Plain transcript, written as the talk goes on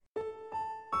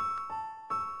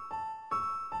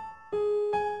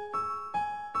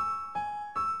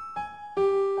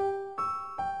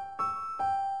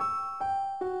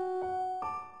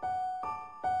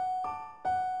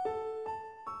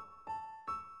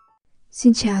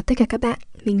Xin chào tất cả các bạn,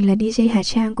 mình là DJ Hà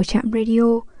Trang của Trạm Radio.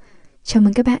 Chào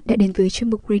mừng các bạn đã đến với chuyên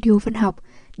mục Radio Văn học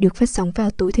được phát sóng vào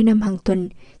tối thứ Năm hàng tuần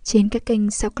trên các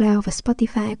kênh SoundCloud và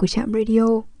Spotify của Trạm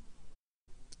Radio.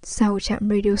 Sau Trạm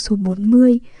Radio số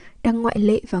 40 đăng ngoại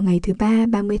lệ vào ngày thứ Ba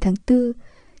 30 tháng 4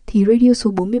 thì Radio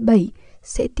số 47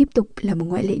 sẽ tiếp tục là một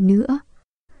ngoại lệ nữa.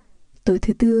 Tối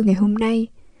thứ Tư ngày hôm nay,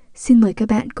 xin mời các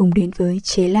bạn cùng đến với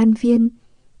Chế Lan Viên,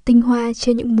 tinh hoa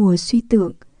trên những mùa suy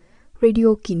tưởng,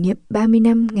 radio kỷ niệm 30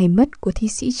 năm ngày mất của thi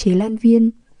sĩ Chế Lan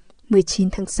Viên, 19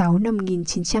 tháng 6 năm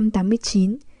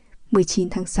 1989, 19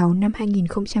 tháng 6 năm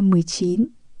 2019.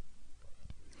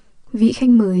 Vị khách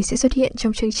mời sẽ xuất hiện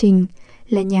trong chương trình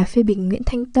là nhà phê bình Nguyễn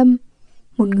Thanh Tâm,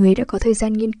 một người đã có thời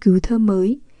gian nghiên cứu thơ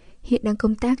mới, hiện đang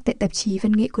công tác tại tạp chí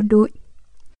Văn nghệ Quân đội.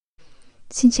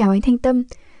 Xin chào anh Thanh Tâm,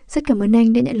 rất cảm ơn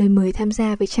anh đã nhận lời mời tham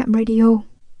gia với Trạm Radio.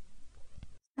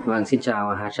 Vâng, xin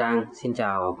chào Hà Trang, xin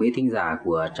chào quý thính giả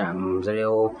của Trạm Radio.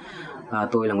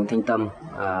 Tôi là Nguyễn Thanh Tâm,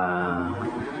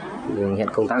 hiện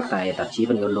công tác tại tạp chí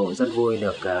Văn nghệ Quân đội. Rất vui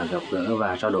được gặp gỡ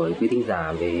và trao đổi quý thính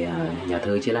giả về nhà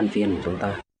thơ Chế Lan Viên của chúng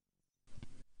ta.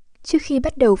 Trước khi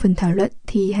bắt đầu phần thảo luận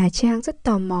thì Hà Trang rất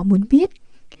tò mò muốn biết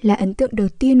là ấn tượng đầu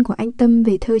tiên của anh Tâm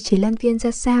về thơ Chế Lan Viên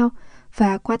ra sao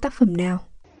và qua tác phẩm nào.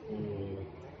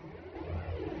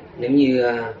 Nếu như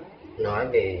nói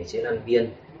về Chế Lan Viên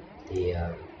thì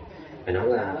phải nói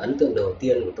là ấn tượng đầu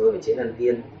tiên của tôi về Chế Lan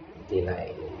Viên thì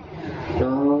lại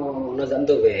nó dẫn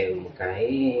tôi về một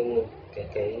cái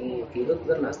ký ức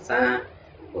rất là xa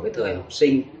của cái thời học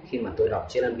sinh khi mà tôi đọc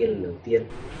Chế Lan Viên lần đầu tiên.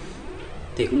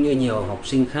 Thì cũng như nhiều học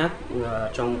sinh khác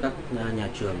trong các nhà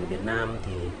trường của Việt Nam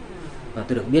thì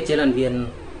tôi được biết Chế Lan Viên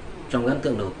trong ấn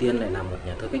tượng đầu tiên lại là một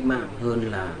nhà thơ cách mạng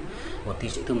hơn là một thi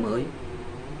sĩ thơ mới.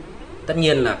 Tất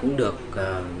nhiên là cũng được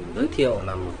giới thiệu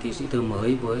là một thi sĩ thơ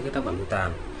mới với cái tác phẩm Điêu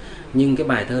Tàn. Nhưng cái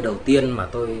bài thơ đầu tiên mà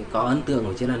tôi có ấn tượng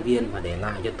của Chế Lan Viên và để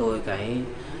lại cho tôi cái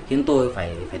khiến tôi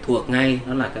phải thuộc ngay,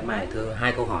 đó là cái bài thơ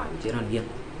Hai câu hỏi của Chế Lan Viên.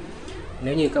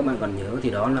 Nếu như các bạn còn nhớ thì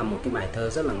đó là một cái bài thơ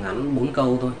rất là ngắn, 4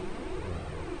 câu thôi.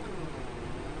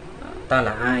 Ta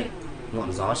là ai?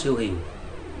 Ngọn gió siêu hình.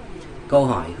 Câu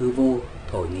hỏi hư vô,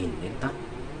 thổi nghìn đến tắt.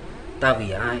 Ta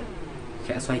vì ai?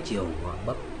 Khẽ xoay chiều ngọn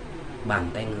bấc. Bàn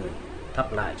tay người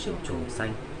thắp lại triệu trùng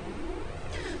xanh.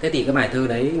 Thế thì cái bài thơ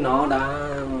đấy nó đã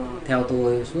theo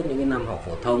tôi suốt những cái năm học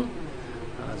phổ thông.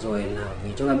 Rồi là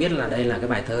vì chúng ta biết là đây là cái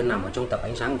bài thơ nằm ở trong tập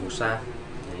Ánh sáng của phù sa.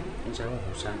 Ánh sáng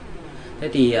của phù sa. Thế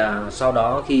thì sau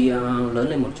đó khi lớn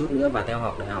lên một chút nữa và theo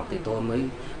học đại học thì tôi mới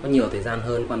có nhiều thời gian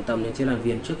hơn quan tâm đến Chế Lan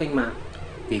Viên trước cách mạng.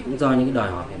 Vì cũng do những cái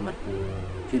đòi hỏi về mặt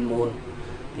chuyên môn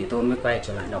thì tôi mới quay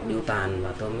trở lại đọc Điêu Tàn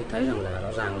và tôi mới thấy rằng là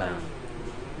rõ ràng là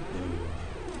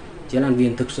Chế Lan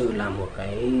Viên thực sự là một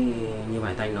cái, như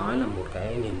bài Thanh nói, là một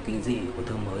cái niềm kinh dị của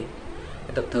thơ mới.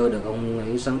 Cái tập thơ được ông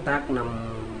ấy sáng tác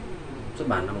xuất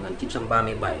bản năm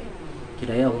 1937, khi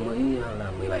đấy ông mới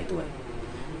là 17 tuổi.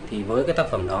 Thì với cái tác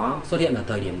phẩm đó xuất hiện ở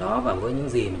thời điểm đó và với những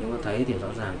gì mà chúng ta thấy thì rõ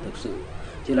ràng thực sự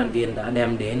Chế Lan Viên đã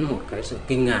đem đến một cái sự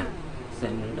kinh ngạc,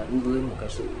 xen lẫn với một cái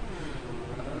sự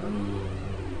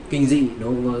kinh dị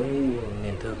đối với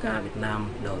nền thơ ca Việt Nam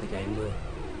đầu thế kỷ 20.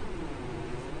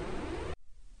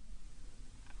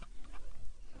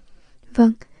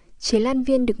 Vâng, Chế Lan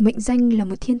Viên được mệnh danh là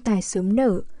một thiên tài sớm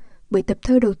nở bởi tập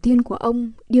thơ đầu tiên của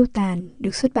ông, Điêu Tàn,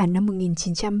 được xuất bản năm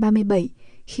 1937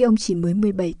 khi ông chỉ mới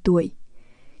 17 tuổi.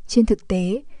 Trên thực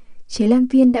tế, Chế Lan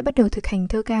Viên đã bắt đầu thực hành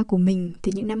thơ ca của mình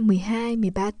từ những năm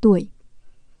 12-13 tuổi.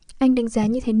 Anh đánh giá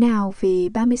như thế nào về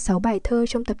 36 bài thơ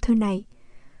trong tập thơ này?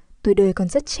 Tuổi đời còn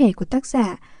rất trẻ của tác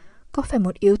giả có phải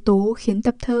một yếu tố khiến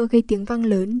tập thơ gây tiếng vang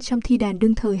lớn trong thi đàn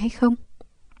đương thời hay không?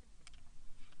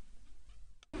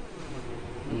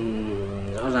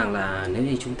 Rõ ràng là nếu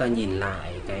như chúng ta nhìn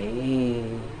lại cái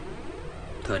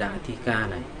thời đại thi ca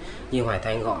này, như Hoài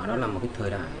Thanh gọi đó là một cái thời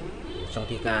đại trong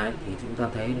thi ca ấy, thì chúng ta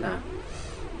thấy là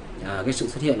cái sự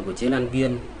xuất hiện của Chế Lan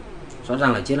Viên, rõ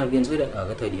ràng là Chế Lan Viên xuất hiện ở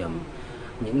cái thời điểm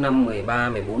những năm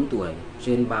 13-14 tuổi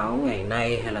trên báo Ngày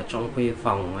Nay hay là trong Khuê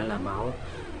Phòng hay là báo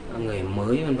Người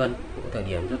Mới vân vân, cái thời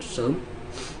điểm rất sớm.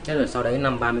 Thế rồi sau đấy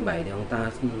năm 37 thì ông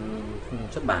ta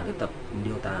xuất bản cái tập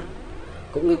Điêu Tàn.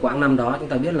 Cũng cái quãng năm đó chúng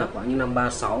ta biết là quãng những năm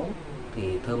 36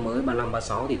 thì thơ mới,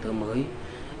 35-36 thì thơ mới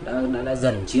đã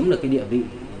dần chiếm được cái địa vị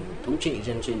thống trị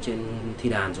trên thi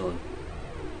đàn rồi.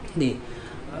 Thì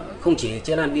không chỉ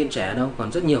Chế Lan Viên trẻ đâu,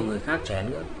 còn rất nhiều người khác trẻ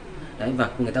nữa. Đấy, và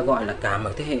người ta gọi là cả một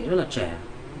thế hệ rất là trẻ.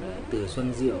 Đấy, từ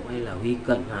Xuân Diệu hay là Huy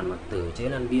Cận, Hàn Mặc Tử, Chế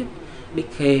Lan Viên, Bích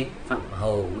Khê, Phạm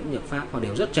Hầu, Nguyễn Nhật Pháp, họ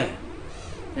đều rất trẻ.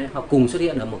 Đấy, họ cùng xuất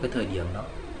hiện ở một cái thời điểm đó.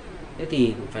 Thế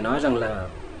thì phải nói rằng là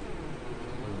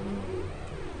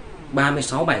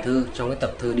 36 bài thơ trong cái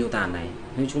tập thơ Điêu Tàn này,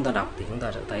 nếu chúng ta đọc thì chúng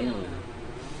ta sẽ thấy rằng là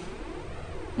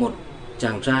một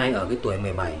chàng trai ở cái tuổi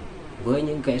 17 với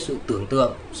những cái sự tưởng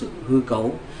tượng, sự hư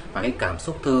cấu và cái cảm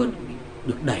xúc thơ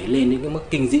được đẩy lên những cái mức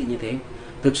kinh dị như thế,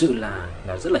 thực sự là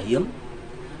rất là hiếm.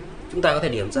 Chúng ta có thể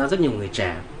điểm ra rất nhiều người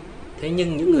trẻ, thế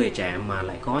nhưng những người trẻ mà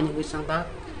lại có những cái sáng tác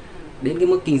đến cái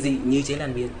mức kinh dị như Chế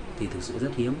Lan Viên thì thực sự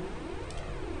rất hiếm.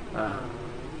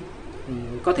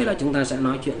 Có thể là chúng ta sẽ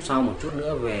nói chuyện sau một chút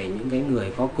nữa về những cái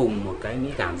người có cùng một cái mỹ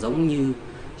cảm giống như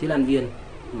Chế Lan Viên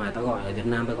mà ta gọi ở Việt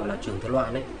Nam ta gọi là Trường Thơ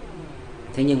Loạn đấy.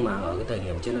 Thế nhưng mà ở cái thời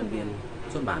điểm Chế Lan Viên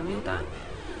xuất bản Điêu Tàn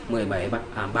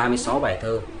 36 bài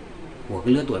thơ của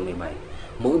cái lứa tuổi 17,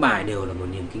 mỗi bài đều là một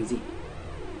niềm kinh dị.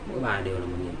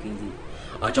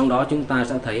 Ở trong đó chúng ta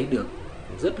sẽ thấy được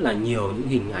rất là nhiều những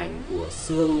hình ảnh của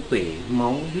xương tủy,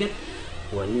 máu huyết,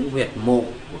 của những huyệt mộ,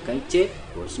 của cái chết,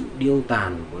 của sự điêu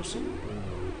tàn, của sự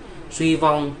suy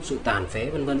vong, sự tàn phế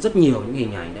vân vân. Rất nhiều những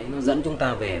hình ảnh đấy nó dẫn chúng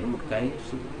ta về một cái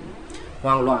sự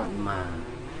hoang loạn mà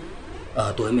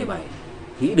ở tuổi 17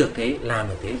 nghĩ được thế, làm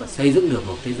được thế và xây dựng được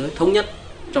một thế giới thống nhất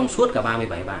trong suốt cả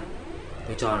 37 bài.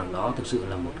 Tôi cho rằng đó thực sự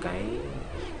là một cái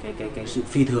sự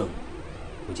phi thường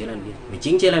của Chế Lan Viên. Vì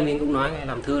chính Chế Lan Viên cũng nói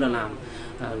làm thơ là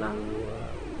làm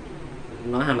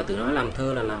nói Hàn Mặc Tử nói làm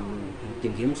thơ là làm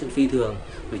tìm kiếm sự phi thường.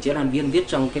 Vì Chế Lan Viên viết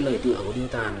trong cái lời tựa của Điêu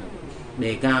Tàn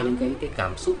đề cao những cái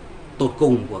cảm xúc tột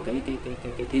cùng của cái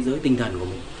thế giới tinh thần của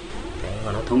mình. Đấy,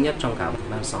 và nó thống nhất trong cả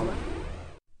 36 bài.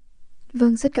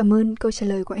 Vâng, rất cảm ơn câu trả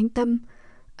lời của anh Tâm.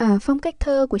 Phong cách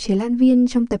thơ của Chế Lan Viên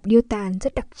trong tập Điêu Tàn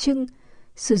rất đặc trưng,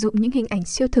 sử dụng những hình ảnh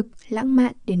siêu thực, lãng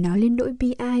mạn để nói lên nỗi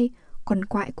bi ai, quằn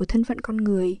quại của thân phận con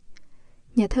người.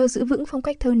 Nhà thơ giữ vững phong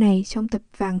cách thơ này trong tập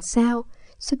Vàng Sao,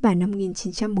 xuất bản năm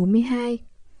 1942.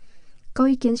 Có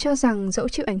ý kiến cho rằng dẫu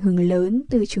chịu ảnh hưởng lớn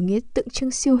từ chủ nghĩa tượng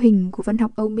trưng siêu hình của văn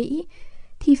học Âu Mỹ,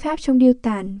 thi pháp trong Điêu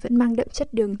Tàn vẫn mang đậm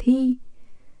chất đường thi.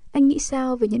 Anh nghĩ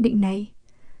sao về nhận định này?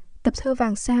 Tập thơ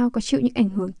Vàng Sao có chịu những ảnh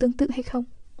hưởng tương tự hay không?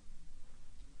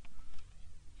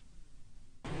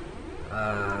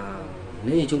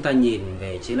 Nếu như chúng ta nhìn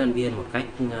về Chế Lan Viên một cách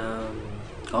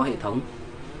có hệ thống,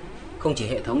 không chỉ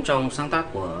hệ thống trong sáng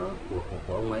tác của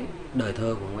ông ấy, đời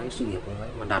thơ của ông ấy, sự nghiệp của ông ấy,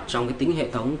 mà đặt trong cái tính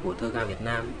hệ thống của thơ ca Việt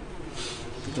Nam,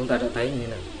 thì chúng ta đã thấy như thế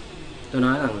này. Tôi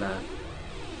nói rằng là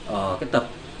ở cái tập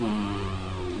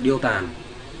Điêu Tàn,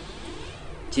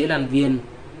 Chế Lan Viên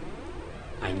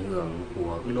ảnh hưởng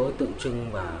của cái lối tượng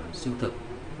trưng và siêu thực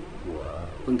của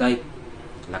phương Tây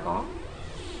là có,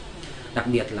 đặc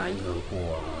biệt là ảnh hưởng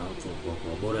của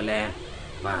Baudelaire,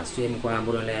 và xuyên qua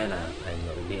Baudelaire là ảnh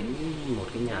hưởng đến một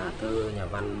cái nhà thơ, nhà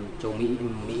văn châu Mỹ,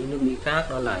 nước Mỹ khác,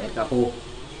 đó là Edgar Poe.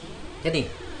 Thế thì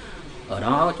ở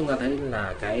đó chúng ta thấy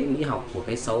là cái mỹ học của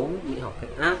cái xấu, mỹ học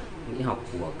cái ác, mỹ học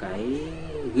của cái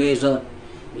ghê rợn,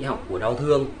 mỹ học của đau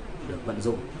thương được vận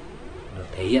dụng, được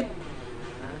thể hiện.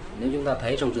 Nếu chúng ta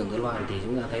thấy trong Trường Thơ Loạn thì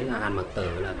chúng ta thấy là Hàn Mặc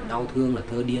Tử là đau thương, là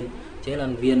thơ điên, Chế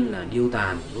Lan Viên là điêu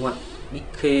tàn, đúng không ạ? Bích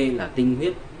Khê là tinh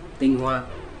huyết, tinh hoa.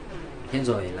 Thế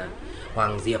rồi là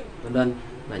Hoàng Diệp vân vân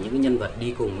là những cái nhân vật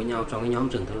đi cùng với nhau trong cái nhóm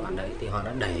Trường Thơ Loạn đấy, thì họ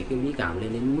đã đẩy cái mỹ cảm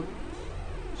lên đến mức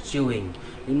siêu hình,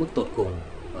 đến mức tột cùng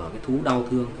ở cái thú đau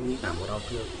thương, cái mỹ cảm của đau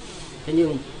thương. Thế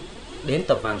nhưng đến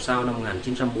tập Vàng Sao năm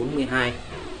 1942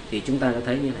 thì chúng ta đã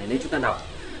thấy như này. Nếu chúng ta đọc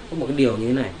có một cái điều như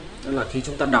thế này, đó là khi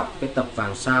chúng ta đọc cái tập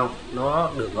Vàng Sao,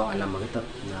 nó được gọi là một cái tập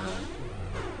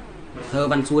thơ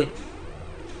văn xuôi.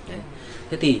 Đấy.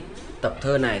 Thế thì tập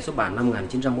thơ này xuất bản năm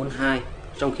 1942,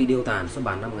 trong khi Điêu Tàn xuất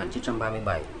bản năm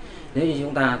 1937. Nếu như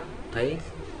chúng ta thấy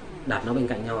đặt nó bên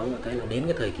cạnh nhau, chúng ta thấy là đến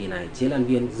cái thời kỳ này Chế Lan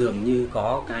Viên dường như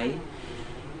có cái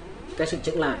sự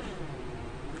chững lại.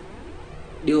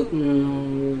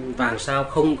 Vàng Sao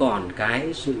không còn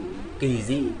cái sự kỳ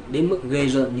dị đến mức ghê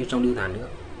rợn như trong Điêu Tàn nữa.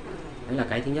 Đấy là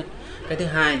cái thứ nhất. Cái thứ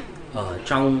hai, ở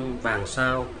trong Vàng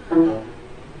Sao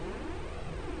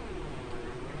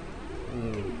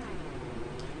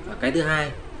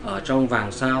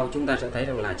chúng ta sẽ thấy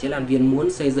rằng là Chế Lan Viên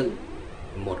muốn xây dựng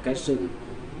một cái sự,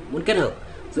 muốn kết hợp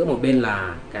giữa một bên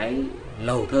là cái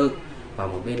lầu thơ và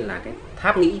một bên là cái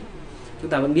tháp nghĩ.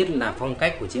 Chúng ta vẫn biết là phong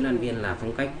cách của Chế Lan Viên là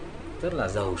phong cách rất là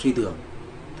giàu suy tưởng,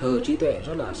 thơ trí tuệ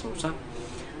rất là sâu sắc.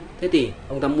 Thế thì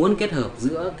ông ta muốn kết hợp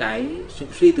giữa cái sự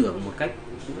suy tưởng một cách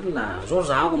rất là rốt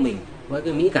ráo của mình với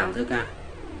cái mỹ cảm thơ ca.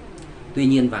 Tuy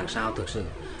nhiên Vàng Sao thực sự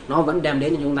nó vẫn đem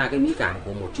đến cho chúng ta cái mỹ cảm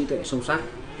của một trí tuệ sâu sắc,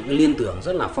 những cái liên tưởng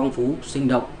rất là phong phú, sinh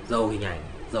động, giàu hình ảnh,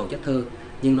 giàu chất thơ.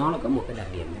 Nhưng nó là có một cái đặc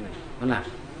điểm như này, đó là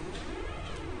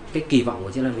cái kỳ vọng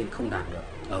của Chế Lan Viên không đạt được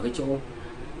ở cái chỗ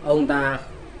ông ta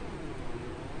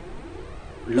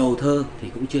lầu thơ thì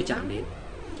cũng chưa chạm đến,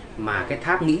 mà cái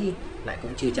tháp nghĩ lại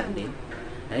cũng chưa chạm đến.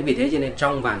 Đấy, vì thế cho nên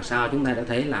trong Vàng Sao chúng ta đã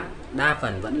thấy là đa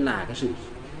phần vẫn là cái sự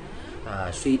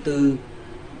suy tư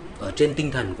ở trên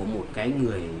tinh thần của một cái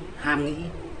người ham nghĩ,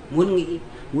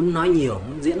 muốn nói nhiều,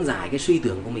 muốn diễn giải cái suy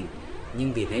tưởng của mình.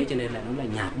 nhưng vì thế cho nên là nó lại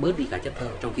nhạt bớt đi cả chất thơ,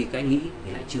 trong khi cái nghĩ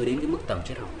thì lại chưa đến cái mức tầm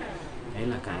triết học. Đấy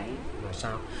là cái mà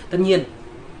sao. Tất nhiên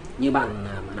như bạn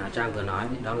Hà Trang vừa nói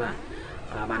đó là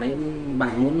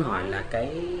bạn muốn hỏi là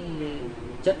cái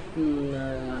chất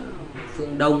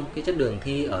phương Đông, cái chất đường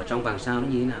thi ở trong Vàng Sao nó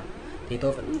như thế nào, thì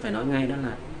tôi vẫn phải nói ngay đó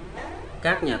là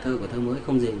các nhà thơ của thơ mới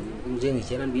không riêng gì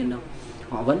Chế Lan Viên đâu,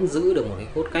 họ vẫn giữ được một cái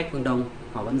cốt cách phương Đông,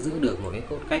 họ vẫn giữ được một cái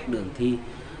cốt cách đường thi,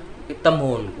 cái tâm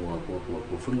hồn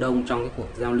của phương Đông trong cái cuộc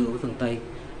giao lưu với phương Tây.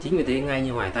 Chính vì thế ngay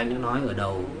như Hoài Thanh đã nói ở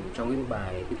đầu trong cái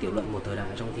bài cái tiểu luận Một Thời Đại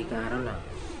trong thi ca, đó là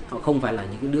họ không phải là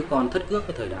những cái đứa con thất ước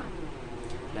với thời đại.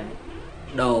 Đấy.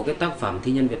 Đầu cái tác phẩm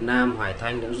Thi Nhân Việt Nam, Hoài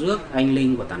Thanh đã rước anh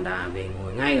linh của Tản Đà về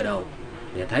ngồi ngay ở đầu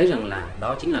để thấy rằng là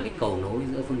đó chính là cái cầu nối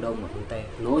giữa phương Đông và phương Tây,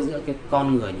 nối giữa cái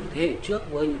con người những thế hệ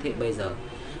trước với những thế hệ bây giờ.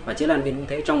 Và Chế Lan Viên cũng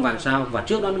thế, trong Vàng Sao và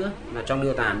trước đó nữa là trong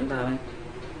Điêu Tàn chúng ta thấy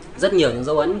rất nhiều những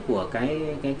dấu ấn của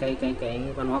cái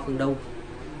văn hóa phương Đông.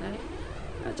 Đấy.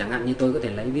 Chẳng hạn như tôi có thể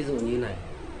lấy ví dụ như này,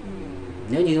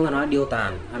 nếu như chúng ta nói Điêu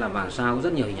Tàn hay là Vàng Sao có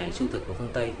rất nhiều hình ảnh siêu thực của phương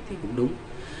Tây thì cũng đúng.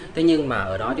 Thế nhưng mà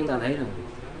ở đó chúng ta thấy rằng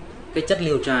cái chất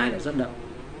liêu trai lại rất đậm,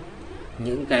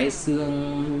 những cái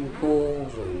xương khô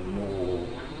rồi mồ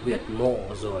huyệt mộ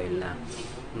rồi là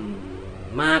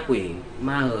ma quỷ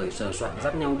ma hời sờ soạn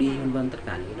dắt nhau đi vân vân, tất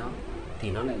cả những cái đó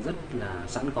thì nó lại rất là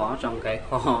sẵn có trong cái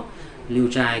kho liêu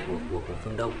trai của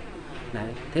phương Đông. Đấy.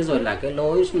 Thế rồi là cái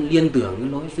lối liên tưởng, cái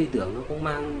lối suy tưởng nó cũng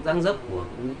mang dáng dấp của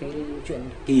những cái chuyện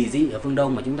kỳ dị ở phương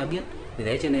Đông mà chúng ta biết. Vì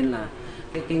thế cho nên là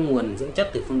cái nguồn dưỡng chất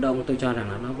từ phương Đông tôi cho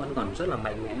rằng là nó vẫn còn rất là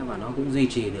mạnh mẽ, và nó cũng duy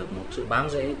trì được một sự bám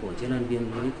rễ của Chế Lan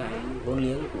Viên với cái vốn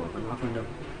liếng của văn hóa phương Đông.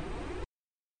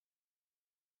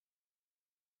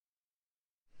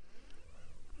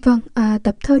 Vâng,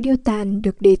 tập thơ Điêu Tàn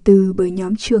được đề từ bởi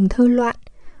nhóm Trường Thơ Loạn,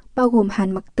 bao gồm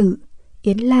Hàn Mặc Tử,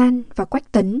 Yến Lan và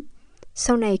Quách Tấn,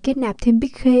 sau này kết nạp thêm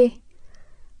Bích Khê.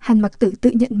 Hàn Mặc Tử tự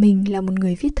nhận mình là một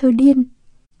người viết thơ điên.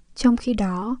 Trong khi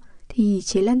đó thì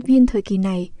Chế Lan Viên thời kỳ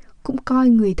này cũng coi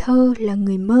người thơ là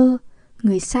người mơ,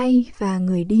 người say và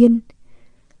người điên.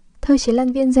 Thơ Chế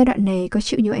Lan Viên giai đoạn này có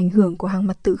chịu nhiều ảnh hưởng của Hàn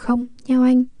Mặc Tử không, Nhao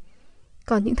Anh?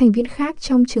 Còn những thành viên khác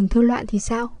trong Trường Thơ Loạn thì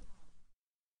sao?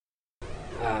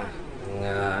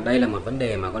 Đây là một vấn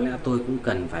đề mà có lẽ tôi cũng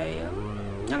cần phải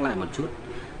nhắc lại một chút.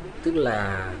 Tức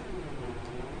là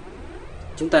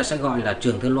chúng ta sẽ gọi là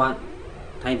Trường Thơ Loạn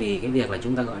thay vì cái việc là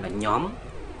chúng ta gọi là nhóm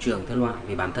Trường Thơ Loạn,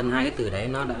 vì bản thân hai cái từ đấy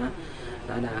nó đã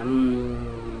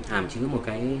hàm chứa một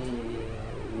cái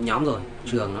nhóm rồi.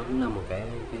 Trường nó cũng là một cái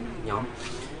nhóm.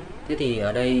 Thế thì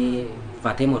ở đây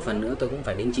và thêm một phần nữa tôi cũng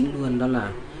phải đính chính luôn, đó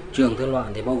là Trường Thơ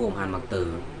Loạn thì bao gồm Hàn Mặc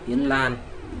Tử, Yến Lan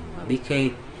và Bích Khê.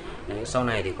 Đấy, sau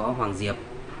này thì có Hoàng Diệp.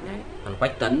 Đấy, còn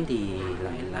Quách Tấn thì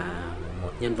lại là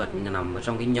một nhân vật nằm ở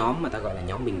trong cái nhóm mà ta gọi là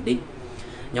nhóm Bình Định.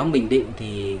 Nhóm Bình Định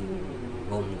thì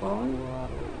gồm có,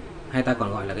 hay ta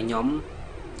còn gọi là cái nhóm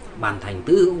Bàn Thành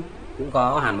Tứ Hữu, cũng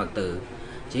có Hàn Mặc Tử,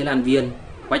 Chế Lan Viên,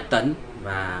 Quách Tấn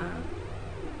và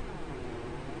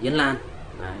Yến Lan.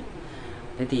 Đấy.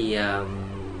 Thế thì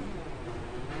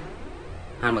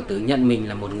Hàn Mặc Tử nhận mình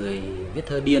là một người viết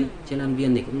thơ điên, Chế Lan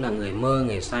Viên thì cũng là người mơ,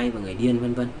 người say và người điên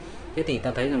vân vân. Thế thì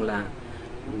ta thấy rằng là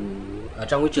ở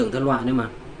trong cái Trường Thơ Loạn ấy mà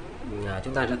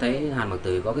chúng ta đã thấy Hàn Mặc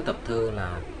Tử có cái tập thơ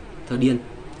là thơ điên,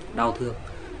 đau thương.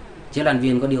 Chế Lan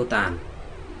Viên có Điêu Tàn.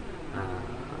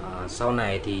 Sau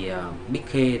này thì Bích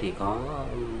Khê thì có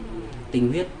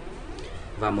Tinh Huyết,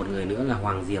 và một người nữa là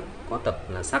Hoàng Diệp có tập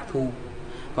là Xác Thu.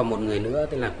 Còn một người nữa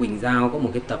tên là Quỳnh Giao có một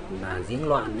cái tập là Giếng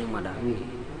Loạn nhưng mà đã bị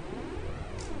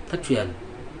thất truyền.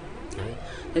 Đấy.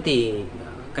 Thế thì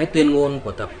cái tuyên ngôn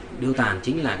của tập Điêu Tàn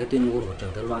chính là cái tuyên ngôn của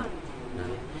Trường Thơ Loạn.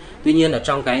 Đấy. Tuy nhiên ở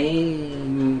trong cái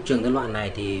Trường Thơ Loạn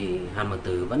này thì Hàn Mặc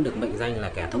Tử vẫn được mệnh danh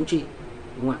là kẻ thống trị,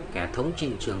 đúng không ạ? Kẻ thống trị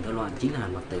Trường Thơ Loạn chính là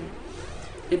Hàn Mặc Tử.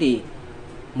 Thế thì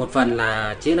một phần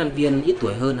là Chế Lan Viên ít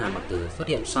tuổi hơn Hàn Mặc Tử, xuất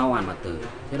hiện sau Hàn Mặc Tử.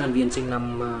 Chế Lan Viên sinh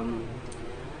năm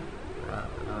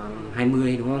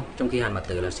 20 đúng không? Trong khi Hàn Mặc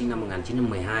Tử là sinh năm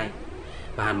 1912.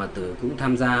 Và Hàn Mặc Tử cũng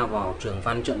tham gia vào Trường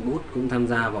Văn Trận Bút, cũng tham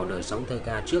gia vào đời sống thơ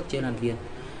ca trước Chế Lan Viên,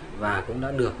 và cũng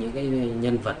đã được những cái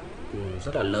nhân vật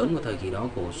rất là lớn của thời kỳ đó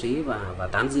cổ suý và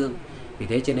tán dương. Vì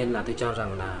thế cho nên là tôi cho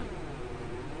rằng là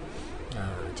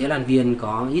Chế Lan Viên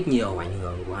có ít nhiều ảnh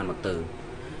hưởng của Hàn Mặc Tử.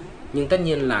 Nhưng tất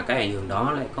nhiên là cái ảnh hưởng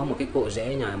đó lại có một cái cội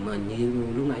rễ mà như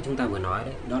lúc nãy chúng ta vừa nói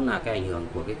đấy, đó là cái ảnh hưởng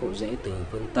của cái cội rễ từ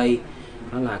phương Tây,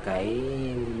 đó là cái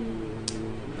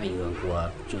ảnh hưởng của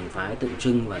trường phái tượng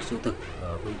trưng và siêu thực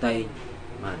ở phương Tây,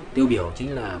 mà tiêu biểu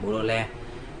chính là Baudelaire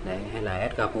đấy, hay là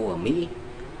Edgar Poe ở Mỹ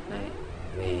đấy,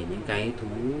 về những cái thú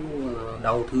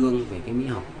đau thương, về cái mỹ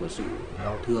học của sự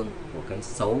đau thương, của cái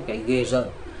xấu, cái ghê rợn.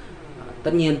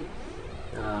 Tất nhiên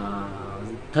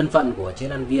thân phận của Chế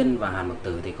Lan Viên và Hàn Mặc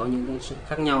Tử thì có những cái sự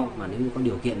khác nhau, mà nếu như có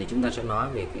điều kiện thì chúng ta sẽ nói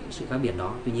về cái sự khác biệt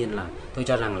đó. Tuy nhiên là tôi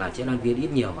cho rằng là Chế Lan Viên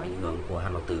ít nhiều ảnh hưởng của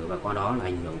Hàn Mặc Tử, và qua đó là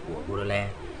ảnh hưởng của Baudelaire.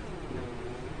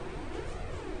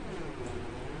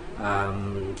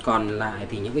 Còn lại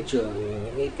thì những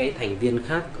cái thành viên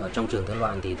khác ở trong Trường Thơ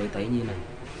Loạn thì tôi thấy như này.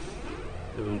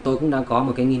 Tôi cũng đã có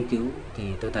một cái nghiên cứu thì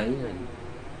tôi thấy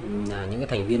là những cái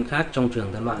thành viên khác trong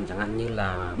Trường Thơ Loạn, chẳng hạn như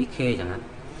là Bích Khê chẳng hạn.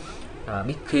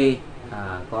 Bích Khê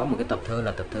có một cái tập thơ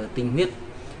là tập thơ Tinh Huyết,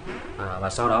 và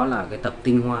sau đó là cái tập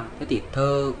Tinh Hoa. Thế thì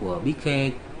thơ của Bích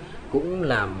Khê cũng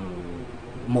là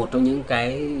một trong những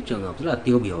cái trường hợp rất là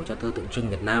tiêu biểu cho thơ tượng trưng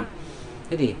Việt Nam.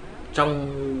 Thế thì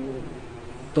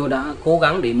tôi đã cố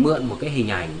gắng để mượn một cái hình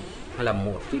ảnh hay là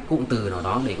một cái cụm từ nào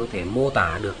đó để có thể mô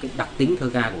tả được cái đặc tính thơ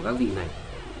ca của các vị này.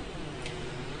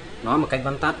 Nói một cách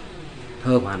vắn tắt,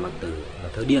 thơ của Hàn Mặc Tử là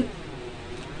thơ điên,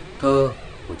 thơ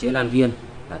của Chế Lan Viên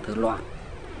là thơ loạn,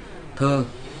 thơ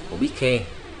của Bích Khê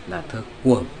là thơ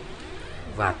cuồng,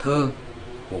 và thơ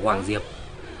của Hoàng Diệp,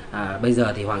 bây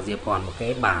giờ thì Hoàng Diệp còn một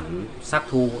cái bản Xác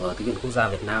Thu ở Thư viện Quốc gia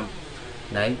Việt Nam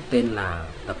đấy, tên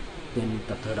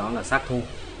tập thơ đó là Xác Thu.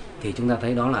 Thì chúng ta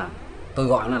thấy đó là tôi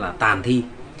gọi nó là tàn thi,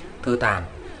 thơ tàn.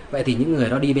 Vậy thì những người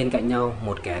đó đi bên cạnh nhau,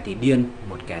 một kẻ thì điên,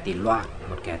 một kẻ thì loạn,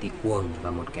 một kẻ thì cuồng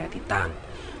và một kẻ thì tàn.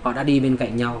 Họ đã đi bên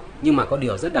cạnh nhau, nhưng mà có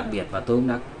điều rất đặc biệt và tôi cũng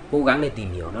đã cố gắng để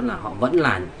tìm hiểu, đó là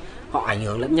họ ảnh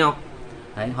hưởng lẫn nhau.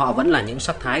 Đấy, họ vẫn là những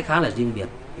sắc thái khá là riêng biệt.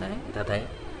 Đấy, người ta thấy.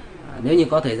 Nếu như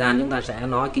có thời gian chúng ta sẽ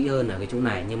nói kỹ hơn ở cái chỗ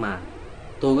này, nhưng mà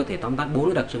tôi có thể tóm tắt 4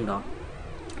 cái đặc trưng đó: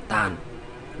 tàn,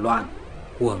 loạn,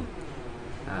 cuồng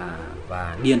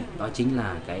và điên. Đó chính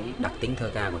là cái đặc tính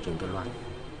thơ ca của Trường Thơ Loạn.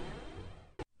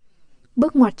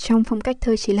 Bước ngoặt trong phong cách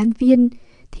thơ Chế Lan Viên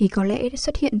thì có lẽ đã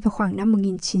xuất hiện vào khoảng năm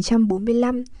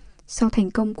 1945, sau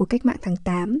thành công của Cách mạng tháng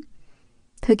 8.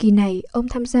 Thời kỳ này, ông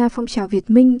tham gia phong trào Việt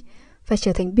Minh và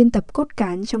trở thành biên tập cốt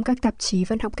cán trong các tạp chí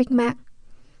văn học cách mạng.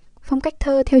 Phong cách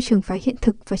thơ theo trường phái hiện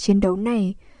thực và chiến đấu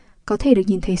này có thể được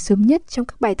nhìn thấy sớm nhất trong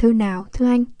các bài thơ nào, thưa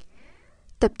anh?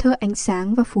 Tập thơ Ánh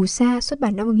Sáng và Phù Sa xuất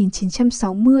bản năm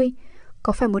 1960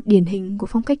 có phải một điển hình của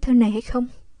phong cách thơ này hay không?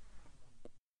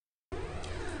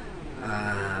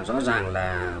 Rõ ràng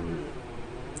là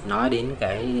nói đến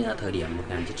cái thời điểm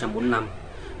 1945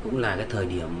 cũng là cái thời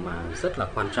điểm mà rất là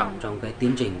quan trọng trong cái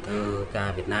tiến trình thơ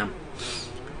ca Việt Nam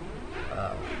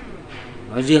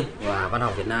nói riêng và văn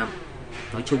học Việt Nam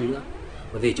nói chung nữa.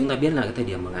 Bởi vì chúng ta biết là cái thời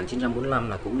điểm 1945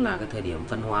 là cũng là cái thời điểm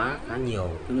phân hóa khá nhiều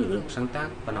cái lực lượng sáng tác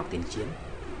văn học tiền chiến.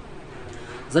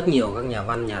 Rất nhiều các nhà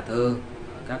văn, nhà thơ,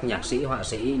 các nhạc sĩ, họa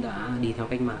sĩ đã đi theo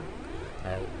cách mạng.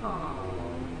 Đấy, họ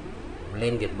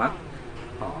lên Việt Bắc,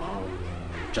 họ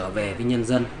trở về với nhân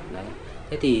dân. Đấy.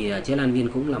 Thế thì Chế Lan Viên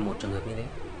cũng là một trường hợp như thế.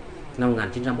 Năm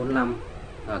 1945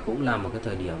 cũng là một cái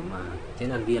thời điểm mà Chế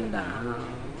Lan Viên đã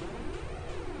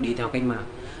đi theo cách mạng.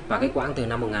 Và cái quãng từ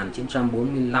năm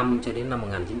 1945 cho đến năm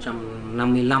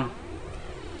 1955,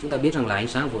 chúng ta biết rằng là Ánh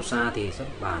Sáng Phù Sa thì xuất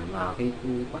bản vào cái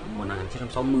quãng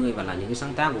 1960 và là những cái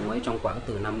sáng tác của ông ấy trong quãng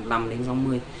từ 55 đến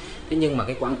 60. Thế nhưng mà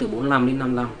cái quãng từ 45 đến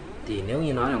 55 thì nếu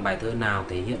như nói rằng bài thơ nào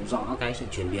thể hiện rõ cái sự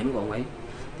chuyển biến của ông ấy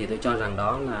thì tôi cho rằng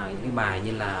đó là những cái bài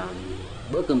như là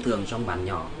Bữa Cơm Thường trong Bản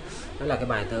Nhỏ. Đó là cái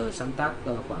bài thơ sáng tác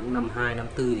khoảng năm 2, năm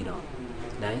 4 gì đó.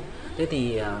 Đấy. Thế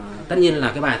thì tất nhiên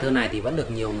là cái bài thơ này thì vẫn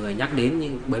được nhiều người nhắc đến,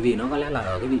 nhưng bởi vì nó có lẽ là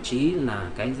ở cái vị trí là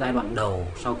cái giai đoạn đầu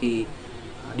sau khi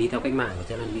đi theo cách mạng của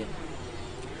Chế Lan Viên.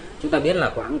 Chúng ta biết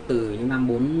là quãng từ những năm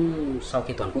sau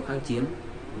khi toàn quốc kháng chiến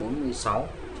 46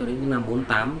 cho đến những năm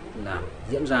 48 là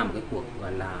diễn ra một cái cuộc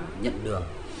gọi là nhận đường.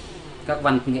 Các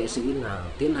văn nghệ sĩ là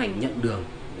tiến hành nhận đường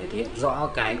để thể hiện rõ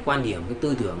cái quan điểm, cái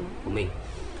tư tưởng của mình.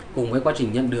 Cùng với quá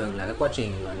trình nhận đường là cái quá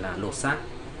trình gọi là lột xác,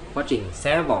 quá trình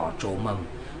xé vỏ trổ mầm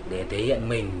để thể hiện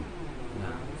mình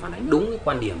phản ánh đúng cái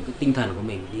quan điểm, cái tinh thần của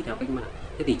mình đi theo cách mạng.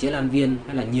 Thế thì Chế Lan Viên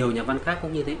hay là nhiều nhà văn khác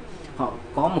cũng như thế, họ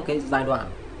có một cái giai đoạn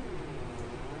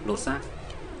lột xác,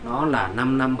 nó là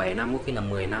 5 năm, 7 năm, có khi là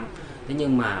 10 năm. Thế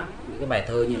nhưng mà những cái bài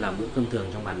thơ như là Bữa Cơm Thường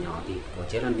trong Bản Nhỏ thì của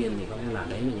Chế Lan Viên thì có lẽ là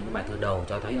đấy là những cái bài thơ đầu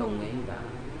cho thấy ông ấy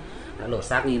đã lột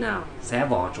xác như nào, xé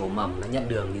vỏ trổ mầm, đã nhận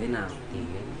đường như thế nào, thì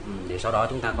để sau đó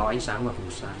chúng ta có Ánh Sáng và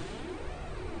Phù Sa.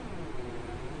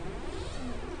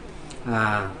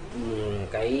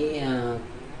 Cái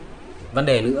vấn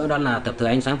đề nữa đó là tập thơ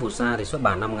Ánh Sáng Phù Sa thì xuất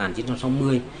bản năm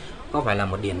 1960 có phải là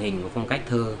một điển hình của phong cách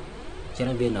thơ Chế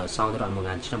Lan Viên ở sau giai đoạn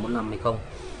 1945 hay không?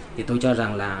 Thì tôi cho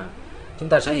rằng là chúng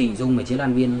ta sẽ hình dung về Chế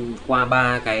Lan Viên qua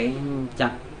 3 cái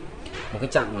chặng. Một cái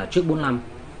chặng là trước 45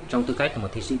 trong tư cách là một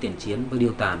thi sĩ tiền chiến với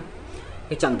Điêu Tàn.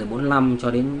 Cái chặng từ 45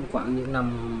 cho đến quãng những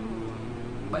năm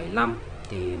 75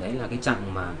 thì đấy là cái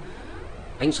chặng mà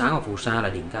ánh sáng của phù sa là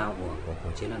đỉnh cao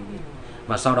của Chế Lan Viên.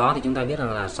 Và sau đó thì chúng ta biết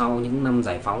rằng là sau những năm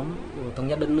giải phóng thống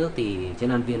nhất đất nước thì Chế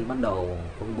Lan Viên bắt đầu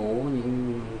công bố,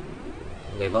 những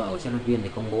người vợ của Chế Lan Viên thì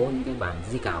công bố những cái bản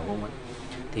di cảo của ông ấy.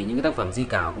 Thì những cái tác phẩm di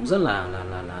cảo cũng rất là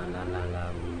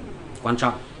quan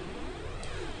trọng.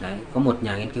 Đấy, có một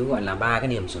nhà nghiên cứu gọi là 3 cái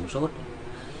niềm sửng sốt.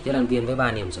 Chế Lan Viên với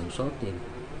 3 niềm sửng sốt thì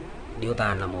điêu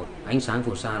tàn là 1, ánh sáng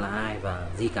phù sa là 2 và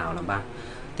di cảo là 3.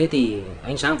 Thế thì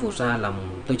ánh sáng phù sa là,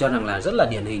 tôi cho rằng là rất là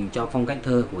điển hình cho phong cách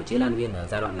thơ của Chế Lan Viên ở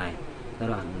giai đoạn này, giai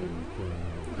đoạn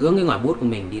hướng cái ngòi bút của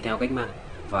mình đi theo cách mạng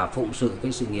và phụng sự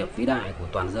cái sự nghiệp vĩ đại của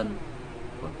toàn dân,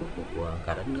 của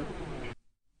cả đất nước.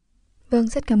 Vâng,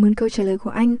 rất cảm ơn câu trả lời của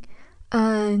anh.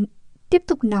 Tiếp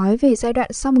tục nói về giai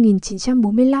đoạn sau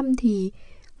 1945 thì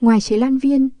ngoài Chế Lan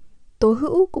Viên, Tố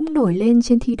Hữu cũng nổi lên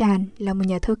trên thi đàn là một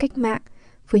nhà thơ cách mạng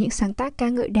với những sáng tác ca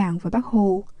ngợi Đảng và Bác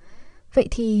Hồ. Vậy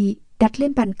thì đặt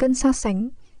lên bàn cân so sánh,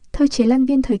 thơ Chế Lan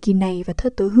Viên thời kỳ này và thơ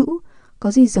Tố Hữu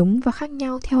có gì giống và khác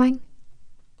nhau theo anh?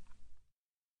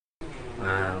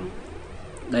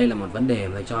 Đây là một vấn đề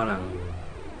mà tôi cho rằng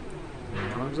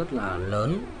nó rất là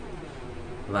lớn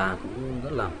và cũng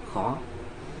rất là khó.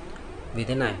 Vì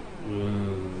thế này,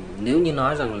 nếu như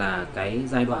nói rằng là cái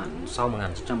giai đoạn sau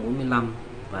 1945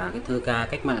 và cái thơ ca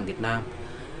cách mạng Việt Nam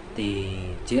thì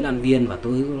Chế Lan Viên và Tố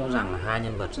Hữu rõ ràng là hai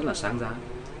nhân vật rất là sáng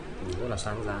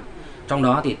giá, Trong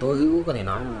đó thì Tố Hữu có thể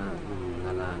nói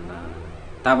là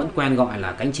ta vẫn quen gọi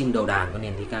là cánh chim đầu đàn của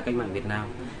nền thi ca cách mạng Việt Nam,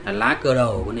 là lá cờ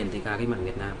đầu của nền thi ca cách mạng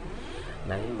Việt Nam.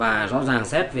 Đấy, và rõ ràng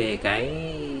xét về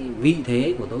cái vị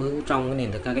thế của Tố Hữu trong cái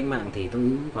nền thi ca cách mạng thì Tố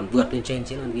Hữu còn vượt lên trên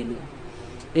Chế Lan Viên nữa.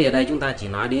 Thế ở đây chúng ta chỉ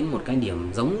nói đến một cái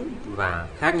điểm giống và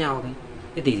khác nhau thôi.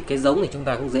 Thế thì cái giống thì chúng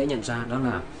ta cũng dễ nhận ra, đó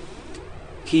là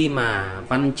khi mà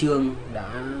Văn Chương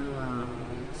đã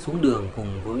xuống đường cùng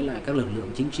với lại các lực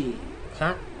lượng chính trị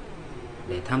khác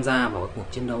để tham gia vào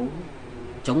cuộc chiến đấu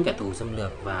chống kẻ thù xâm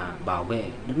lược và bảo vệ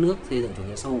đất nước, xây dựng chủ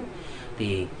nghĩa xã hội,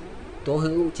 thì Tố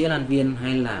Hữu, Chế Lan Viên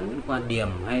hay là Nguyễn Khoa Điềm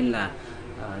hay là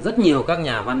rất nhiều các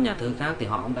nhà văn, nhà thơ khác thì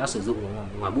họ cũng đã sử dụng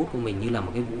ngòi bút của mình như là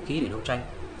một cái vũ khí để đấu tranh.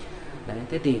 Đấy,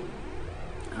 thế thì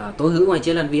Tố Hữu hay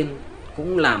Chế Lan Viên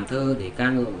cũng làm thơ để ca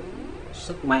ngợi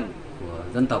sức mạnh của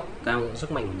dân tộc, ca ngợi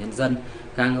sức mạnh của nhân dân,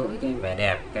 ca ngợi cái vẻ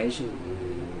đẹp, cái sự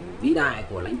vĩ đại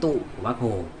của lãnh tụ, của Bác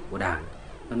Hồ, của Đảng,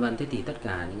 vân vân. Thế thì tất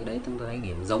cả những cái đấy chúng ta thấy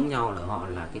điểm giống nhau là họ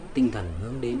là cái tinh thần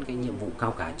hướng đến cái nhiệm vụ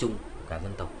cao cả chung của cả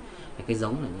dân tộc. Cái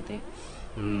giống là như thế.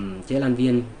 Chế Lan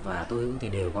Viên và Tố Hữu thì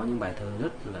đều có những bài thơ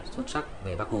rất là xuất sắc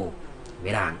về Bác Hồ,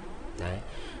 về Đảng. Đấy.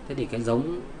 Thế thì cái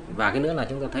giống, và cái nữa là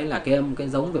chúng ta thấy là cái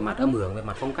giống về mặt âm hưởng, về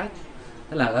mặt phong cách,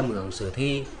 tức là âm hưởng sử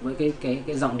thi với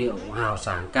cái giọng điệu hào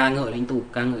sảng ca ngợi lãnh tụ,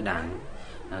 ca ngợi Đảng,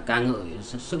 ca ngợi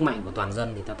sức mạnh của toàn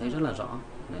dân thì ta thấy rất là rõ.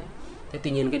 Đấy. Thế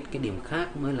tuy nhiên cái điểm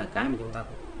khác mới là cái mà chúng ta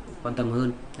quan tâm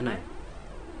hơn. Thế này,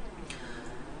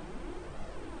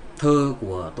 thơ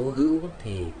của Tố Hữu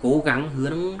thì cố gắng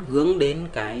hướng đến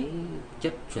cái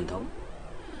chất truyền thống,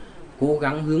 cố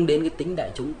gắng hướng đến cái tính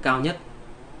đại chúng cao nhất.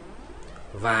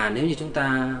 Và nếu như chúng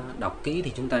ta đọc kỹ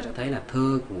thì chúng ta sẽ thấy là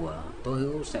thơ của Tố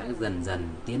Hữu sẽ dần dần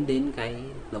tiến đến cái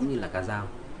giống như là ca dao.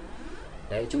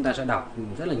 Đấy, chúng ta sẽ đọc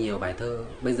rất là nhiều bài thơ.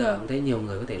 Bây giờ cũng thấy nhiều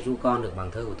người có thể ru con được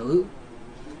bằng thơ của Tố Hữu.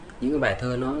 Những cái bài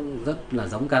thơ nó rất là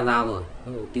giống ca dao rồi.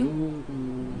 Tiếng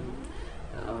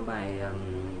bài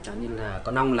chẳng như là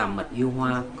con ong làm mật yêu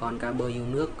hoa, con cá bơi yêu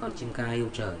nước, con chim ca yêu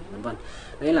trời, vân vân.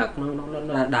 Đấy là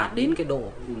nó đạt đến cái độ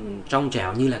trong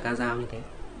trẻo như là ca dao như thế.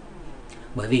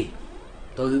 Bởi vì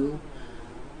Tố Hữu,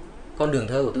 con đường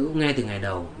thơ của Tố Hữu ngay từ ngày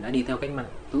đầu đã đi theo cách mạng.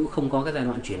 Tố Hữu không có cái giai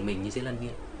đoạn chuyển mình như Chế Lan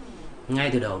Viên. Ngay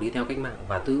từ đầu đi theo cách mạng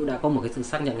và Tố Hữu đã có một cái sự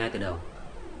xác nhận ngay từ đầu.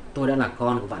 Tôi đã là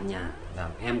con của vạn nhà,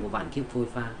 làm em của vạn kiếp phôi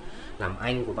pha, làm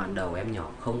anh của vạn đầu em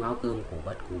nhỏ, không áo cơm củ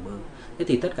bất củ bơ. Thế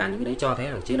thì tất cả những cái đấy cho thấy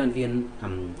là Chế Lan Viên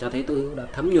cho thấy Tố Hữu đã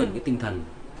thấm nhuần cái tinh thần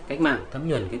cách mạng, thấm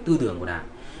nhuần cái tư tưởng của Đảng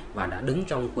và đã đứng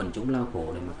trong quần chúng lao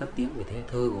khổ để mà cất tiếng. Vì thế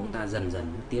thơ của ông ta dần dần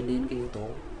tiến đến cái yếu tố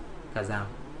ca dao,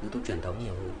 yếu tố truyền thống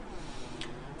nhiều hơn.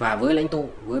 Và với lãnh tụ,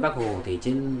 với Bác Hồ thì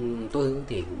trên Tố Hữu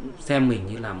thì cũng xem mình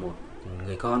như là một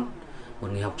người con, một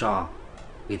người học trò.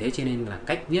 Vì thế cho nên là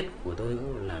cách viết của Tố Hữu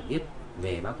là viết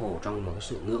về Bác Hồ trong một cái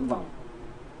sự ngưỡng vọng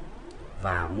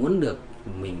và muốn được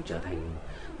mình trở thành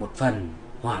một phần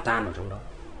hòa tan vào trong đó.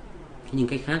 Nhưng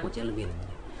cái khác của Chế Lan Viên là như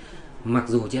thế. Mặc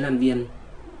dù Chế Lan Viên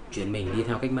chuyển mình đi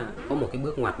theo cách mạng có một cái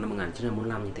bước ngoặt năm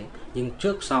 1945 như thế, nhưng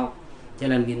trước sau Chế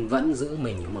Lan Viên vẫn giữ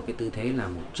mình ở một cái tư thế là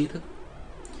một trí thức,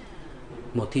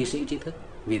 một thi sĩ trí thức.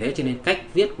 Vì thế cho nên cách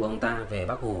viết của ông ta về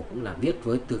Bác Hồ cũng là viết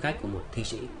với tư cách của một thi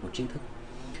sĩ, một trí thức.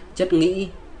 Chất nghĩ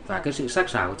và cái sự sắc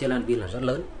sảo của Chế Lan Viên là rất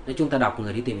lớn. Nếu chúng ta đọc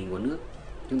Người đi tìm hình của nước,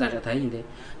 chúng ta sẽ thấy như thế.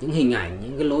 Những hình ảnh,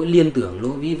 những cái lối liên tưởng,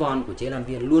 lối ví von của Chế Lan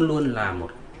Viên luôn luôn là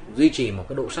duy trì một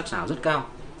cái độ sắc sảo rất cao.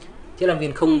 Chế Lan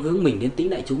Viên không hướng mình đến tính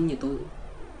đại chúng như tôi.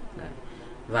 Đấy.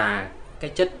 Và cái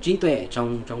chất trí tuệ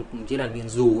trong Chế Lan Viên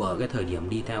dù ở cái thời điểm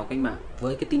đi theo cách mạng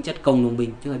với cái tính chất công nông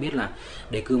binh, chúng ta biết là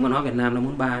đề cương văn hóa Việt Nam năm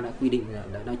 43 đã quy định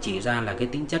là đã chỉ ra là cái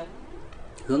tính chất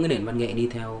hướng cái nền văn nghệ đi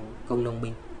theo công nông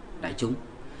binh đại chúng.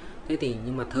 Thế thì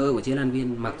nhưng mà thơ của Chế Lan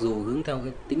Viên mặc dù hướng theo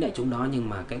cái tính đại chúng đó, nhưng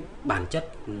mà cái bản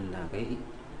chất là cái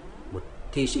một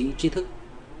thi sĩ trí thức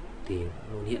thì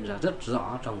luôn hiện ra rất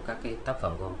rõ trong các cái tác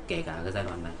phẩm của ông, kể cả cái giai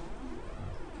đoạn này.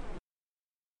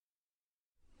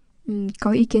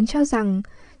 Có ý kiến cho rằng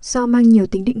do mang nhiều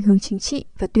tính định hướng chính trị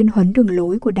và tuyên huấn đường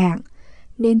lối của Đảng,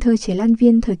 nên thơ Chế Lan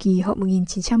Viên thời kỳ hậu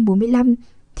 1945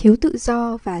 thiếu tự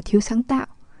do và thiếu sáng tạo.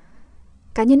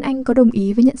 Cá nhân anh có đồng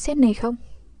ý với nhận xét này không?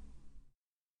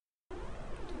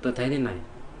 Tôi thấy thế này.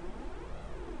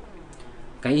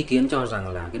 Cái ý kiến cho rằng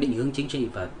là cái định hướng chính trị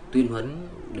và tuyên huấn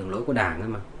đường lối của Đảng ấy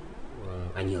mà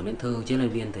ảnh hưởng đến thơ Chế Lan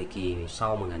Viên thời kỳ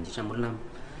sau 1945,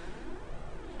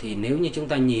 thì nếu như chúng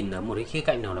ta nhìn ở một cái khía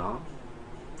cạnh nào đó,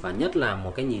 và nhất là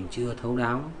một cái nhìn chưa thấu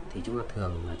đáo, thì chúng ta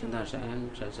thường là chúng ta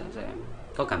sẽ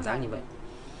có cảm giác như vậy.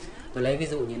 Tôi lấy ví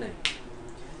dụ như này.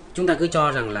 Chúng ta cứ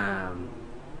cho rằng là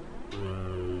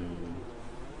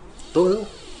Tố Hữu,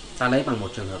 ta lấy bằng một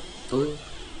trường hợp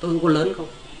Tố Hữu có lớn không?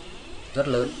 Rất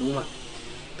lớn, đúng không ạ?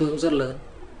 Tố Hữu rất lớn.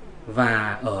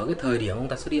 Và ở cái thời điểm ông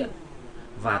ta xuất hiện,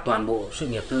 và toàn bộ sự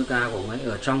nghiệp thơ ca của ông ấy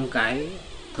ở trong cái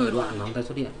thời đoạn mà ông ta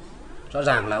xuất hiện, rõ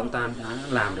ràng là ông ta đã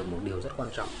làm được một điều rất quan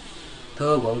trọng.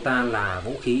 Thơ của ông ta là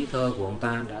vũ khí, thơ của ông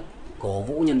ta đã cổ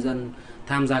vũ nhân dân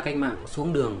tham gia cách mạng,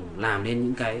 xuống đường làm nên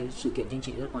những cái sự kiện chính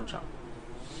trị rất quan trọng.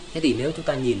 Thế thì nếu chúng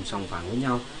ta nhìn sòng phẳng với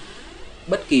nhau,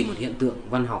 bất kỳ một hiện tượng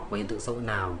văn học và hiện tượng xã hội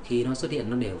nào khi nó xuất hiện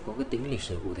nó đều có cái tính lịch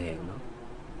sử cụ thể của nó.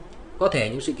 Có thể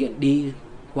những sự kiện đi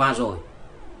qua rồi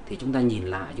thì chúng ta nhìn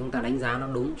lại, chúng ta đánh giá nó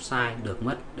đúng, sai, được,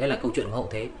 mất. Đấy là câu chuyện của hậu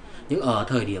thế. Nhưng ở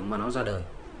thời điểm mà nó ra đời,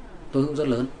 Tố Hữu rất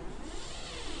lớn.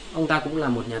 Ông ta cũng là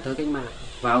một nhà thơ cách mạng,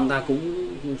 và ông ta cũng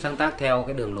sáng tác theo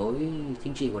cái đường lối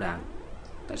chính trị của Đảng.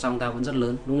 Tại sao ông ta vẫn rất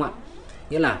lớn, đúng không ạ?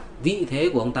 Nghĩa là vị thế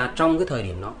của ông ta trong cái thời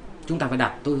điểm đó, chúng ta phải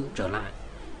đặt Tố Hữu trở lại.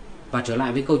 Và trở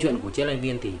lại với câu chuyện của Chế Lan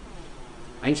Viên thì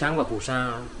Ánh Sáng và Phù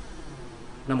Sa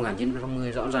năm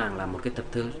 1950 rõ ràng là một cái tập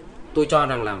thơ, tôi cho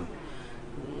rằng là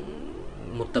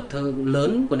một tập thơ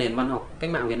lớn của nền văn học cách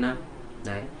mạng Việt Nam.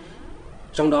 Đấy.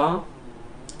 Trong đó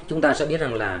chúng ta sẽ biết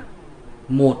rằng là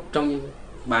một trong những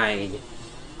bài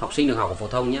học sinh được học ở phổ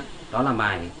thông nhé, đó là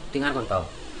bài Tiếng Hát Con Tàu.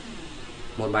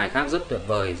 Một bài khác rất tuyệt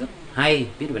vời, rất hay,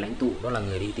 viết về lãnh tụ, đó là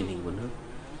Người Đi Tìm Hình của Nước.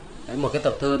 Đấy, một cái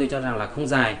tập thơ tôi cho rằng là không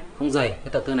dài, không dày, cái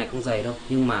tập thơ này không dày đâu,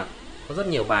 nhưng mà có rất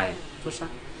nhiều bài xuất sắc.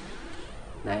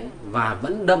 Đấy, và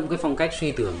vẫn đậm cái phong cách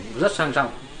suy tưởng rất sang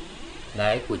trọng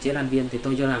đấy của Chế Lan Viên. Thì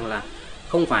tôi cho rằng là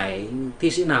không phải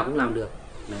thi sĩ nào cũng làm được.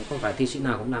 Đấy, không phải thi sĩ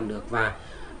nào cũng làm được. Và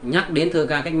nhắc đến thơ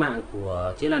ca cách mạng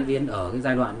của Chế Lan Viên ở cái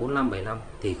giai đoạn 45-75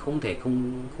 thì không thể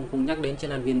không nhắc đến Chế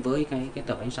Lan Viên với cái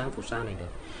tập Ánh Sáng Phù Sa này được.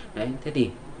 Đấy, thế thì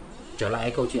trở lại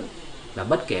cái câu chuyện là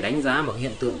bất kể đánh giá một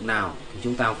hiện tượng nào thì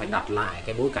chúng ta phải đặt lại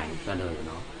cái bối cảnh ra đời của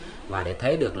nó, và để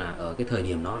thấy được là ở cái thời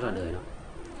điểm nó ra đời đó,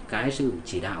 cái sự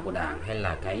chỉ đạo của Đảng hay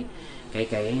là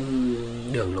cái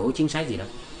đường lối chính sách gì đó.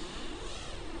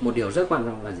 Một điều rất quan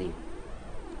trọng là gì?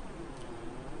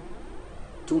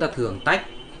 Chúng ta thường tách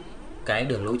cái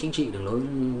đường lối chính trị, đường lối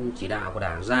chỉ đạo của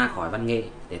Đảng ra khỏi văn nghệ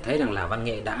để thấy rằng là văn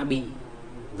nghệ đã bị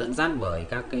dẫn dắt bởi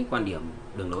các cái quan điểm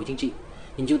đường lối chính trị.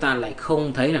 Nhưng chúng ta lại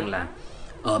không thấy rằng là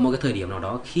ở một cái thời điểm nào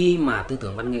đó, khi mà tư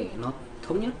tưởng văn nghệ nó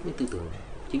thống nhất với tư tưởng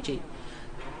chính trị,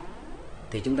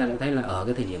 thì chúng ta đã thấy là ở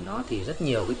cái thời điểm đó thì rất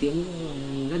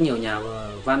nhiều nhà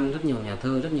văn, rất nhiều nhà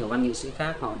thơ, rất nhiều văn nghệ sĩ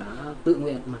khác họ đã tự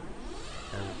nguyện mà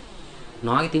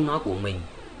nói cái tiếng nói của mình,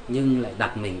 nhưng lại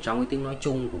đặt mình trong cái tiếng nói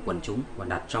chung của quần chúng và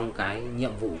đặt trong cái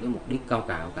nhiệm vụ, cái mục đích cao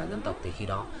cả của cả dân tộc. Thì khi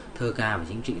đó thơ ca và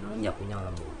chính trị nó nhập với nhau là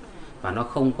một, và nó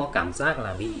không có cảm giác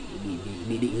là bị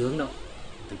định hướng đâu.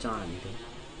 Tôi cho là như thế.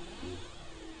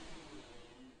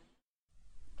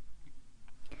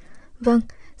 Vâng,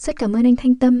 rất cảm ơn anh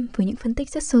Thanh Tâm với những phân tích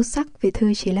rất sâu sắc về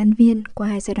thơ Chế Lan Viên qua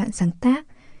hai giai đoạn sáng tác,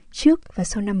 trước và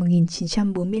sau năm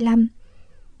 1945.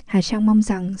 Hà Trang mong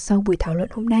rằng sau buổi thảo luận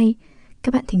hôm nay,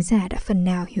 các bạn thính giả đã phần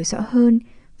nào hiểu rõ hơn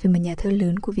về một nhà thơ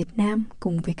lớn của Việt Nam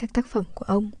cùng với các tác phẩm của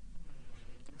ông.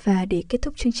 Và để kết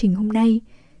thúc chương trình hôm nay,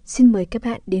 xin mời các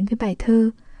bạn đến với bài thơ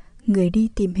Người Đi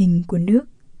Tìm Hình của Nước,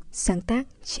 sáng tác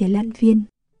Chế Lan Viên.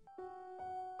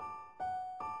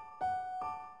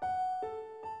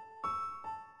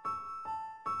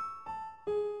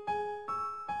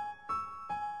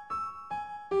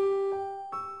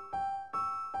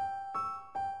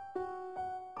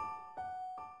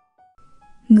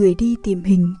 Người đi tìm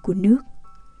hình của nước.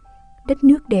 Đất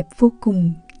nước đẹp vô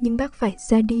cùng, nhưng bác phải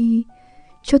ra đi,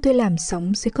 cho tôi làm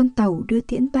sóng dưới con tàu đưa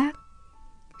tiễn bác.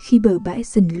 Khi bờ bãi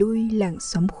dần lui làng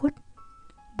xóm khuất,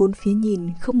 bốn phía nhìn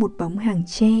không một bóng hàng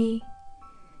tre.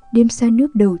 Đêm xa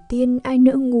nước đầu tiên ai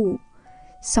nỡ ngủ,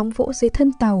 sóng vỗ dưới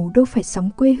thân tàu đâu phải sóng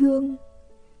quê hương.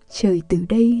 Trời từ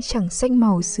đây chẳng xanh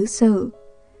màu xứ sở,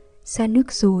 xa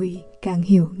nước rồi càng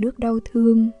hiểu nước đau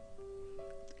thương.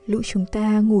 Lũ chúng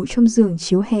ta ngủ trong giường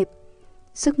chiếu hẹp,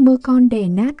 giấc mơ con đè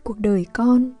nát cuộc đời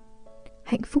con.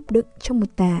 Hạnh phúc đựng trong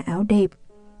một tà áo đẹp,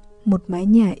 một mái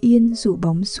nhà yên rủ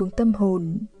bóng xuống tâm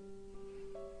hồn.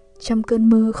 Trong cơn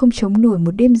mơ không chống nổi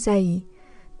một đêm dày,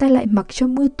 ta lại mặc cho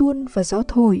mưa tuôn và gió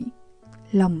thổi.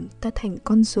 Lòng ta thành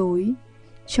con rối,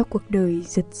 cho cuộc đời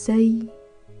giật dây.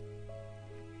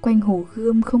 Quanh hồ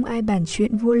Gươm không ai bàn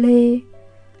chuyện vua Lê,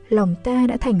 lòng ta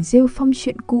đã thành rêu phong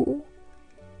chuyện cũ.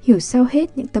 Hiểu sao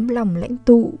hết những tấm lòng lãnh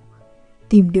tụ,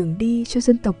 tìm đường đi cho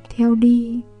dân tộc theo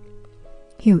đi.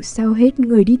 Hiểu sao hết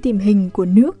người đi tìm hình của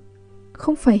nước,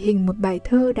 không phải hình một bài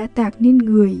thơ đã tạc nên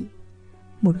người,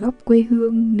 một góc quê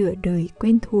hương nửa đời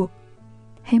quen thuộc,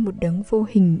 hay một đấng vô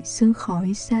hình sương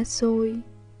khói xa xôi.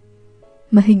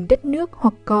 Mà hình đất nước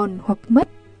hoặc còn hoặc mất,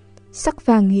 sắc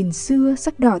vàng nghìn xưa,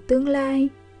 sắc đỏ tương lai,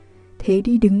 thế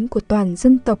đi đứng của toàn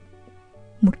dân tộc,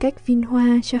 một cách vin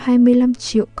hoa cho 25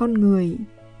 triệu con người.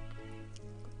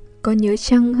 Có nhớ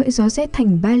chăng hỡi gió rét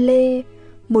thành ba lê,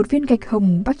 một viên gạch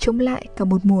hồng bắc chống lại cả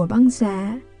một mùa băng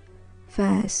giá.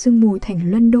 Và sương mù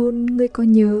thành London, ngươi có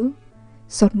nhớ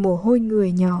giọt mồ hôi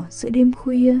người nhỏ giữa đêm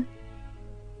khuya.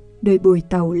 Đời bồi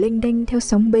tàu lênh đênh theo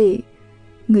sóng bể,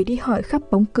 người đi hỏi khắp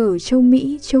bóng cờ châu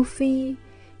Mỹ, châu Phi,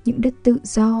 những đất tự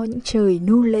do, những trời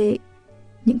nô lệ,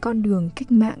 những con đường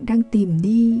cách mạng đang tìm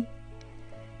đi.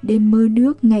 Đêm mơ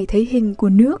nước, ngày thấy hình của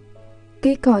nước,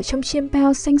 cây cỏ trong chiêm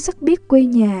bao xanh sắc biếc quê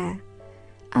nhà.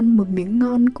 Ăn một miếng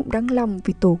ngon cũng đáng lòng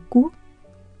vì tổ quốc,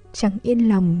 chẳng yên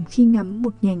lòng khi ngắm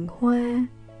một nhành hoa.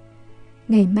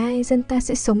 Ngày mai dân ta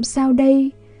sẽ sống sao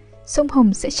đây? Sông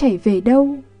Hồng sẽ chảy về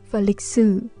đâu? Và lịch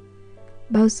sử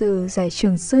bao giờ dải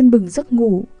Trường Sơn bừng giấc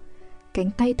ngủ, cánh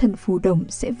tay thần phù đồng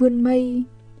sẽ vươn mây.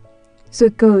 Rồi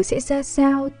cờ sẽ ra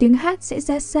sao? Tiếng hát sẽ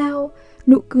ra sao?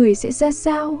 Nụ cười sẽ ra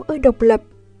sao? Ơi độc lập!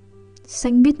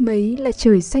 Xanh biết mấy là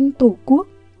trời xanh tổ quốc,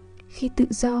 khi tự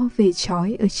do về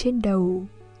trói ở trên đầu.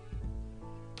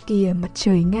 Kìa mặt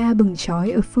trời Nga bừng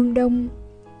trói ở phương đông,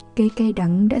 cây cay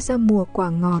đắng đã ra mùa quả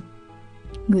ngọt,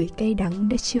 người cay đắng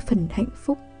đã chia phần hạnh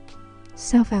phúc.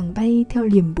 Sao vàng bay theo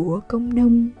liềm búa công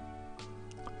nông.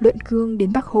 Luận cương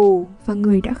đến Bác Hồ và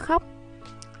người đã khóc,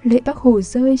 lệ Bác Hồ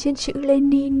rơi trên chữ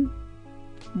Lenin.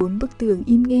 4 bức tường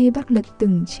im nghe Bác lật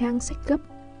từng trang sách gấp,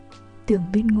 tường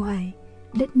bên ngoài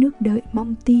đất nước đợi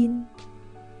mong tin.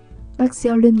 Bác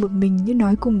reo lên một mình như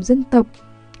nói cùng dân tộc,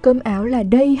 cơm áo là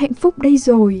đây, hạnh phúc đây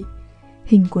rồi.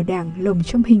 Hình của Đảng lồng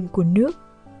trong hình của nước.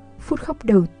 Phút khóc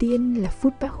đầu tiên là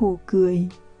phút Bác Hồ cười.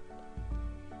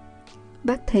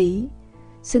 Bác thấy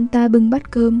dân ta bưng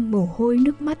bát cơm, mồ hôi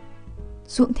nước mắt,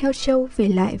 ruộng theo trâu về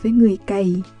lại với người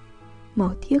cày.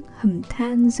 Mỏ thiếc hầm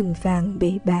than, rừng vàng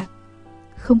bể bạc,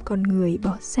 không còn người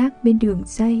bỏ xác bên đường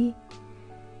ray.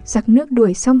 Giặc nước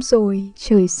đuổi xong rồi,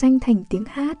 trời xanh thành tiếng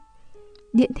hát,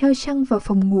 điện theo trăng vào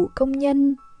phòng ngủ công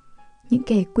nhân. Những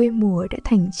kẻ quê mùa đã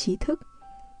thành trí thức,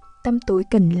 tăm tối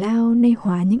cần lao nay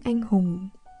hóa những anh hùng.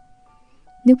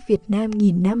 Nước Việt Nam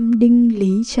nghìn năm Đinh,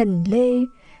 Lý, Trần, Lê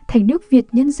thành nước Việt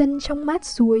nhân dân trong mát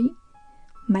suối.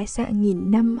 Mái xạ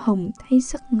nghìn năm hồng thay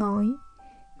sắc ngói,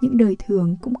 những đời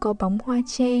thường cũng có bóng hoa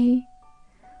tre.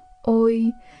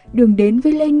 Ôi, đường đến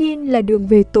với Lenin là đường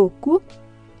về Tổ quốc.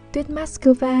 Tuyết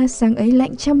Moscow sáng ấy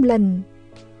lạnh trăm lần,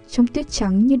 trong tuyết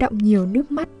trắng như đọng nhiều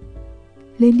nước mắt.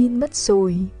 Lenin mất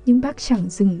rồi nhưng bác chẳng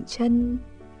dừng chân.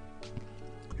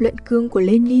 Luận cương của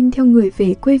Lenin theo người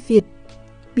về quê Việt.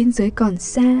 Biên giới còn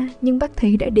xa nhưng bác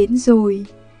thấy đã đến rồi.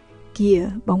 Kìa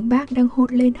bóng bác đang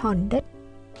hôn lên hòn đất,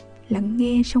 lắng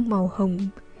nghe trong màu hồng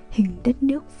hình đất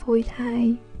nước phôi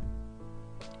thai.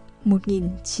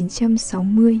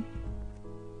 1960.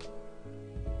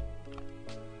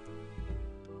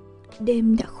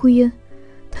 Đêm đã khuya,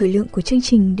 thời lượng của chương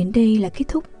trình đến đây là kết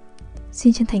thúc.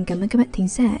 Xin chân thành cảm ơn các bạn thính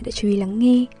giả đã chú ý lắng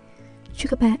nghe. Chúc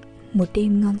các bạn một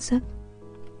đêm ngon giấc.